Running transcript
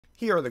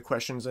Here are the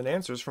questions and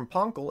answers from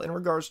Poncle in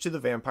regards to the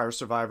Vampire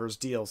Survivors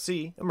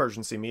DLC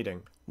Emergency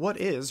Meeting. What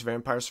is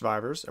Vampire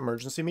Survivors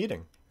Emergency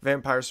Meeting?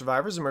 Vampire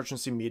Survivors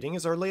Emergency Meeting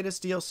is our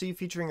latest DLC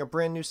featuring a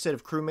brand new set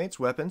of crewmates,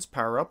 weapons,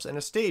 power-ups, and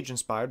a stage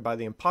inspired by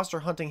the imposter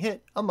hunting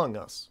hit Among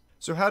Us.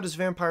 So how does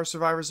Vampire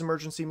Survivors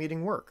Emergency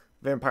Meeting work?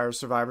 Vampire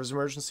Survivors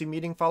Emergency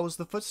Meeting follows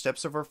the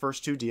footsteps of our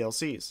first two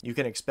DLCs. You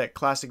can expect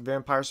classic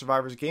Vampire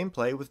Survivors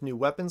gameplay with new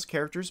weapons,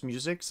 characters,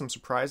 music, some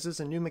surprises,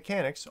 and new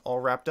mechanics,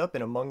 all wrapped up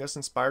in Among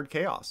Us-inspired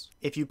chaos.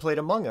 If you played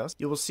Among Us,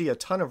 you will see a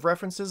ton of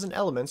references and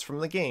elements from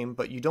the game,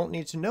 but you don't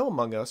need to know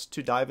Among Us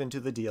to dive into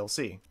the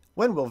DLC.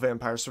 When will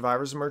Vampire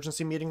Survivors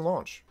Emergency Meeting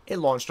launch? It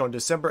launched on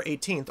December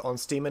 18th on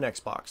Steam and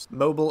Xbox.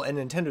 Mobile and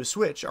Nintendo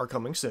Switch are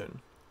coming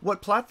soon.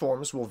 What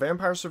platforms will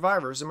Vampire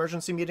Survivors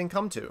Emergency Meeting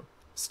come to?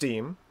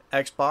 Steam,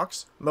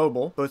 Xbox,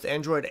 mobile, both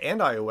Android and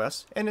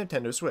iOS, and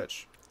Nintendo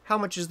Switch. How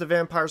much is the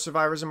Vampire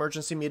Survivors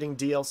Emergency Meeting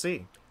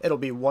DLC? It'll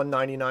be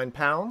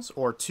 £199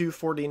 or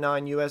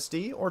 $249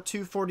 USD or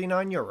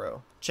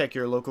 €249. Check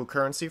your local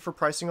currency for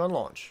pricing on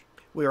launch.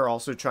 We are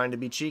also trying to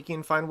be cheeky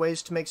and find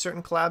ways to make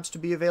certain collabs to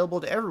be available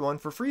to everyone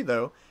for free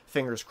though.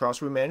 Fingers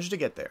crossed we manage to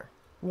get there.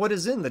 What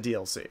is in the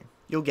DLC?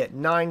 You'll get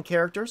 9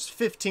 characters,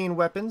 15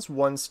 weapons,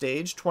 1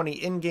 stage, 20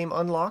 in-game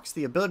unlocks,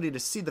 the ability to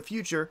see the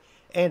future,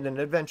 and an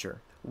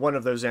adventure. One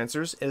of those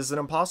answers is an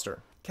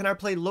imposter. Can I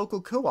play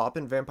local co-op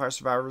in Vampire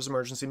Survivors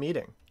Emergency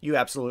Meeting? You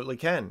absolutely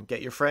can.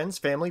 Get your friends,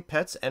 family,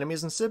 pets,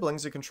 enemies, and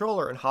siblings a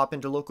controller and hop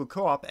into local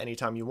co-op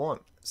anytime you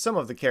want. Some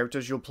of the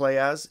characters you'll play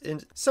as in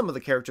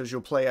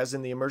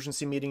the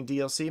Emergency Meeting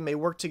DLC may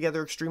work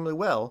together extremely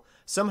well.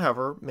 Some,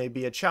 however, may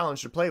be a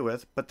challenge to play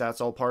with, but that's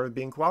all part of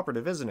being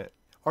cooperative, isn't it?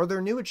 Are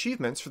there new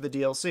achievements for the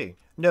DLC?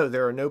 No,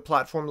 there are no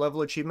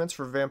platform-level achievements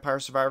for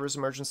Vampire Survivors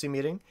Emergency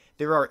Meeting.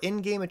 There are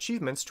in-game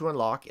achievements to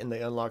unlock in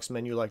the Unlocks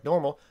menu like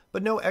normal,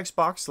 but no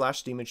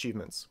Xbox/Steam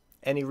achievements.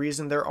 Any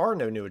reason there are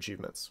no new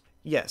achievements?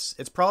 Yes,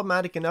 it's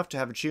problematic enough to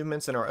have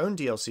achievements in our own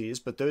DLCs,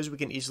 but those we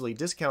can easily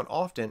discount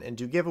often and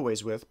do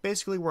giveaways with.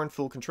 Basically, we're in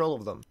full control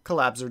of them.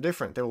 Collabs are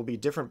different. There will be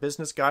different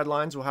business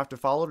guidelines we'll have to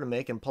follow to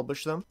make and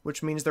publish them,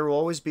 which means there will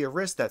always be a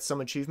risk that some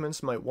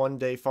achievements might one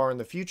day far in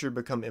the future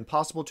become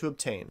impossible to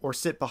obtain, or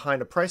sit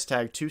behind a price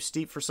tag too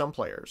steep for some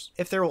players.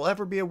 If there will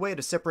ever be a way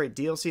to separate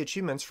DLC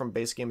achievements from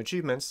base game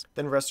achievements,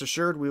 then rest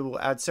assured we will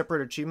add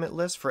separate achievement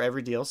lists for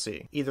every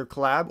DLC, either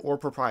collab or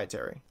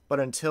proprietary. But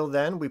until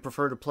then, we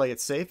prefer to play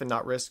it safe and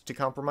not risk to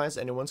compromise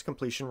anyone's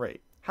completion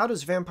rate. How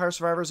does Vampire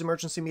Survivors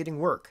Emergency Meeting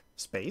work?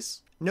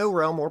 Space? No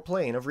realm or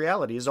plane of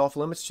reality is off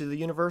limits to the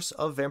universe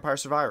of Vampire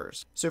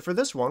Survivors. So for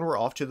this one, we're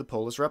off to the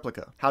Polis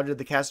replica. How did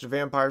the cast of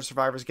Vampire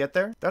Survivors get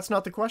there? That's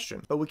not the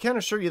question, but we can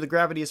assure you the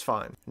gravity is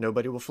fine.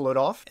 Nobody will float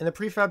off, and the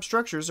prefab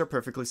structures are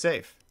perfectly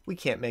safe. We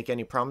can't make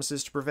any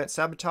promises to prevent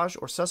sabotage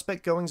or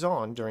suspect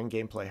goings-on during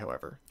gameplay,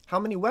 however. How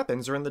many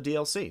weapons are in the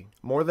DLC?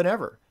 More than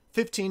ever.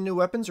 15 new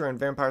weapons are in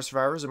Vampire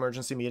Survivors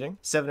Emergency Meeting.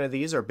 7 of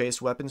these are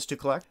base weapons to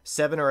collect,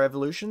 7 are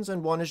evolutions,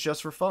 and 1 is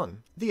just for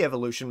fun. The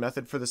evolution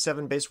method for the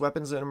 7 base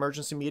weapons in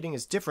Emergency Meeting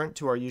is different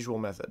to our usual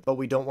method, but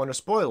we don't want to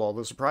spoil all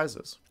the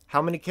surprises.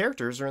 How many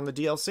characters are in the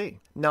DLC?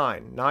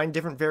 9. 9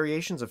 different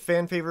variations of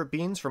fan-favorite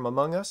beans from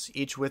Among Us,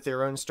 each with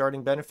their own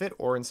starting benefit,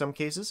 or in some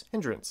cases,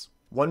 hindrance.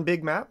 1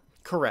 big map?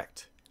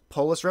 Correct.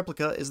 Polis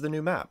Replica is the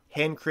new map,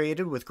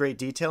 hand-created with great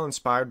detail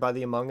inspired by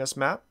the Among Us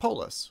map,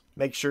 Polis.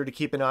 Make sure to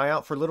keep an eye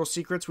out for little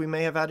secrets we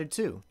may have added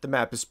too. The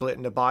map is split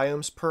into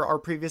biomes per our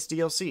previous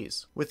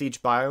DLCs, with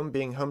each biome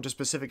being home to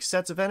specific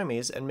sets of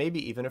enemies and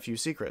maybe even a few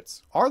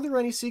secrets. Are there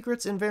any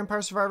secrets in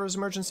Vampire Survivors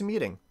Emergency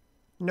Meeting?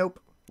 Nope.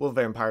 Will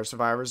Vampire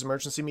Survivors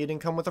Emergency Meeting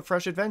come with a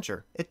fresh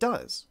adventure? It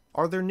does.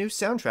 Are there new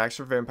soundtracks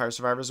for Vampire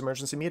Survivors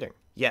Emergency Meeting?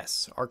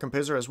 Yes, our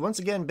composer has once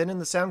again been in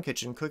the sound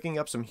kitchen cooking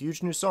up some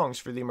huge new songs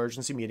for the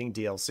Emergency Meeting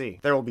DLC.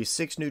 There will be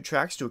 6 new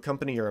tracks to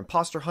accompany your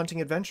imposter hunting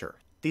adventure.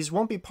 These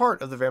won't be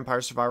part of the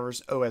Vampire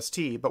Survivors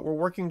OST, but we're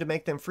working to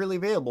make them freely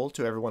available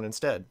to everyone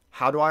instead.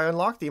 How do I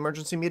unlock the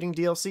Emergency Meeting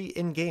DLC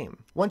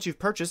in-game? Once you've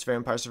purchased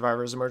Vampire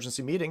Survivors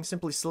Emergency Meeting,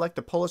 simply select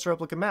the Polis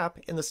Replica map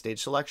in the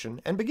stage selection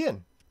and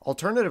begin.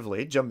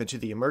 Alternatively, jump into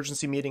the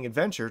Emergency Meeting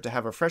adventure to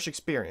have a fresh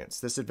experience.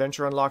 This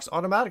adventure unlocks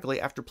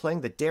automatically after playing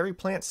the Dairy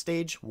Plant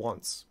stage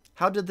once.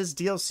 How did this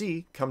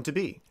DLC come to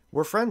be?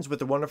 We're friends with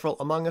the wonderful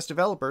Among Us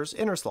developers,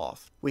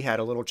 Innersloth. We had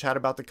a little chat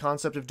about the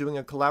concept of doing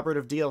a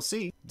collaborative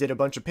DLC, did a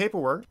bunch of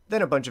paperwork,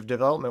 then a bunch of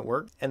development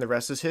work, and the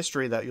rest is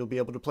history that you'll be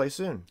able to play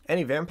soon.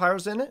 Any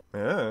vampires in it?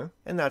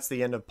 And that's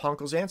the end of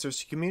Poncle's answers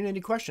to community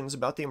questions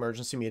about the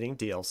Emergency Meeting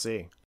DLC.